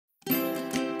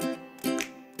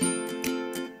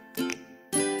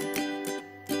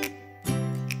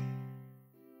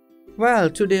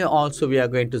Well, today also we are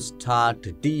going to start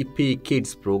DP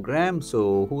Kids program.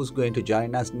 So who's going to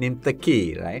join us?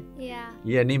 Nimtaki, right? Yeah.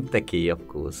 Yeah, Nimtaki, of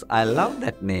course. I love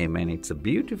that name and it's a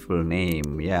beautiful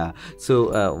name. Yeah.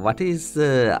 So what is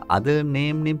the other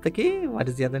name, Nimtaki? What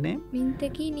is the other name?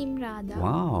 Mintaki Nimrada.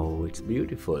 Wow, it's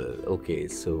beautiful. Okay,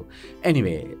 so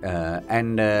anyway,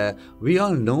 we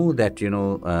all know that,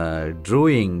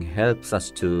 drawing helps us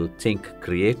to think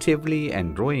creatively,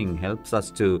 and drawing helps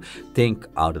us to think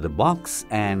out of the box,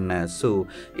 and so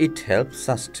it helps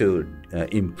us to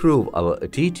improve our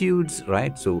attitudes,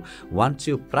 right? So once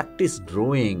you practice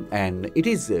drawing, and it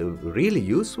is really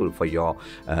useful for your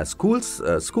school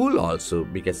also,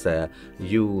 because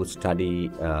you study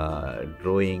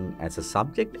drawing as a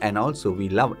subject, and also we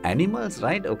love animals,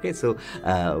 right? Okay, so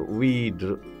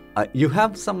you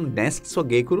have some nests for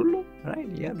Gekurulu, right?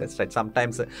 Yeah, that's right.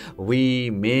 Sometimes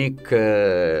we make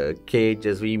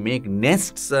cages, we make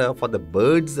nests for the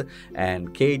birds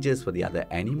and cages for the other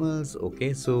animals.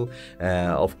 Okay, so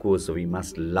of course we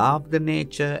must love the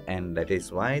nature, and that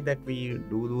is why that we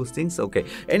do those things. Okay,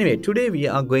 anyway, today we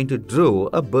are going to draw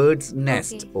a bird's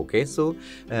nest. Okay, so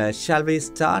shall we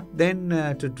start then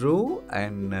to draw?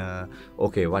 And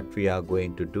okay, what we are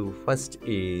going to do first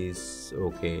is,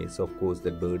 okay, so of course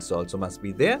the birds also must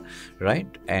be there,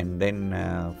 right? And then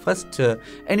first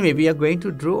anyway, we are going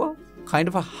to draw kind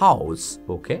of a house,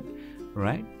 okay,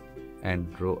 right?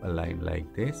 And draw a line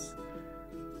like this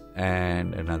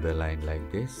and another line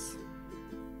like this.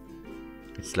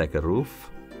 It's like a roof.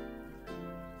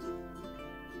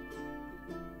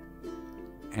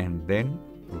 And then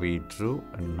we drew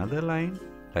another line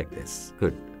like this.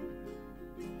 Good.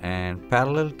 And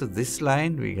parallel to this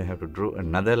line, we have to draw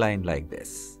another line like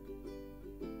this.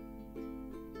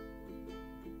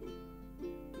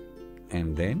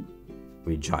 And then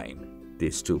we join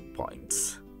these 2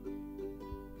 points.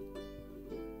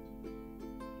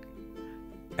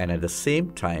 And at the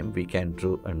same time, we can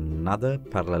draw another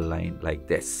parallel line like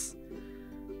this.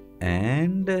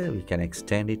 And we can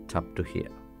extend it up to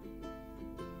here.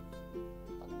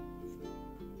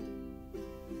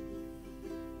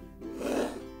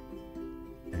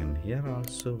 And here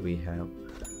also we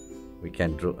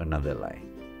can draw another line.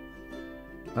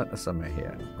 Somewhere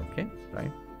here, okay,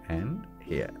 right? And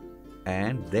here,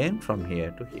 and then from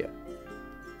here to here.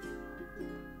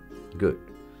 Good.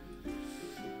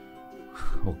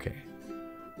 Okay.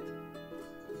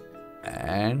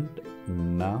 And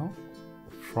now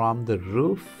from the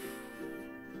roof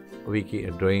we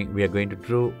are going to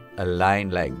draw a line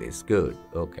like this. Good.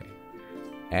 Okay.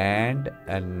 And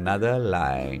another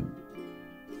line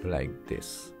like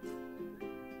this.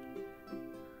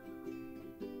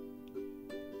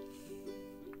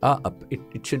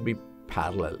 It should be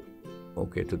parallel,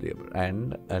 okay, to the other,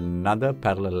 and another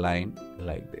parallel line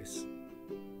like this.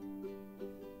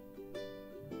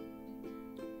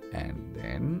 And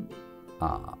then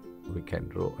we can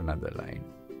draw another line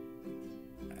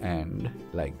and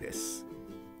like this.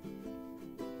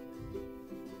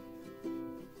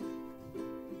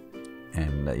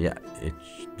 And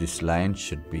this line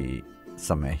should be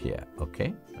somewhere here,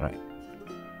 okay, right?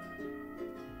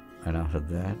 And after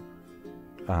that,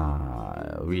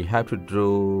 we have to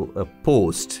draw a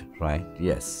post, right?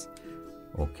 Yes.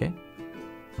 Okay.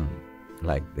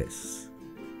 Like this.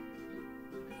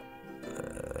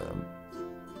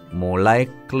 More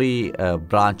likely a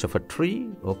branch of a tree.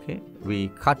 Okay. We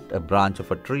cut a branch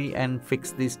of a tree and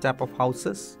fix these type of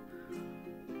houses.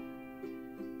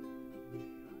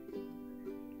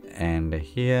 And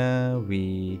here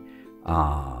we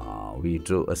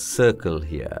draw a circle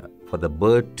here for the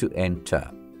bird to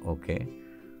enter. Okay.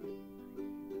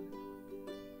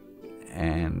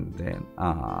 And then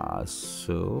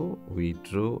so we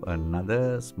drew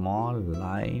another small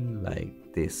line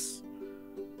like this,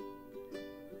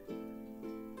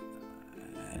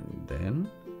 and then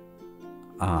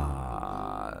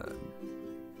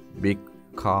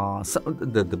because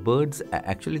the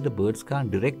birds can't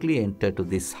directly enter to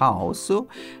this house, so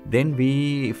then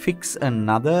we fix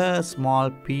another small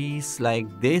piece like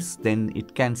this, then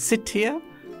it can sit here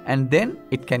and then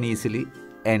it can easily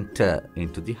enter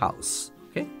into the house.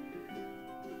 Okay,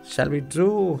 shall we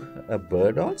draw a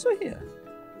bird also here?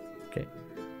 Okay,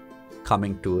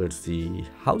 coming towards the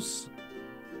house.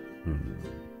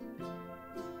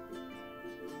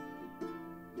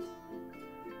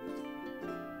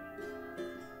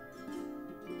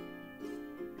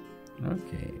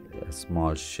 Okay, a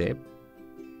small shape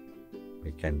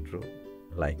we can draw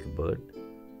like a bird.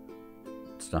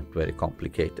 It's not very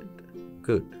complicated.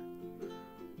 Good.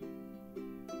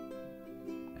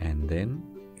 And then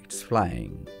it's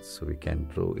flying, so we can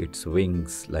draw its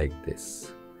wings like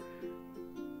this.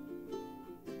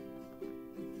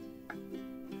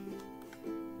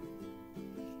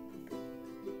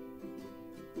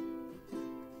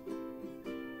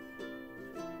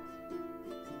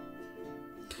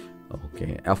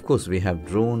 Okay, of course, we have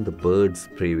drawn the birds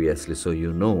previously, so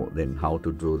you know then how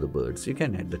to draw the birds. You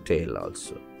can add the tail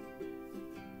also.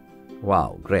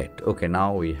 Wow, great. Okay,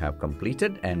 now we have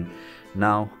completed, and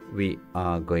now we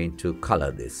are going to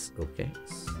color this. Okay.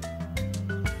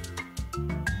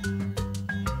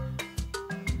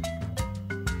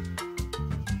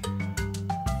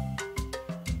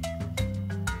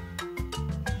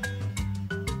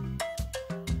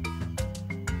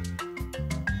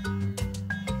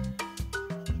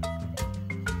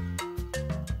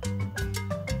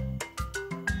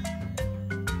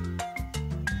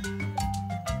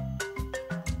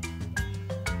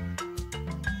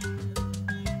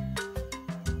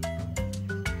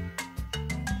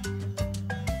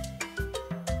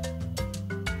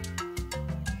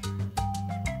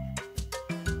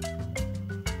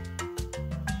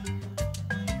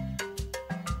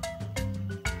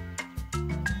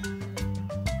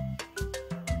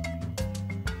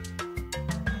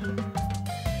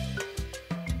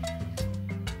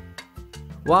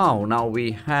 Wow, now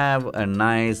we have a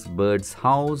nice bird's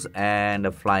house and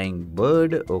a flying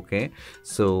bird. Okay,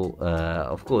 so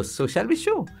of course, so shall we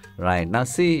show? Right, now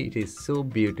see, it is so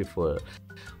beautiful.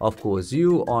 Of course,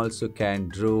 you also can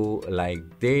draw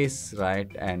like this, right?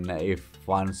 And if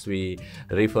once we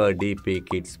refer DP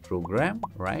Kids program,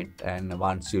 right? And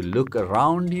once you look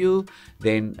around you,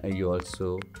 then you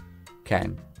also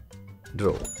can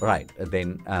draw, right?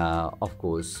 Then of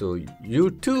course, so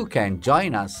you too can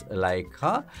join us like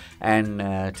her. And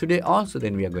today also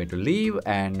then we are going to leave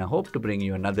and hope to bring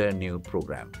you another new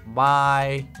program.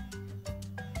 Bye.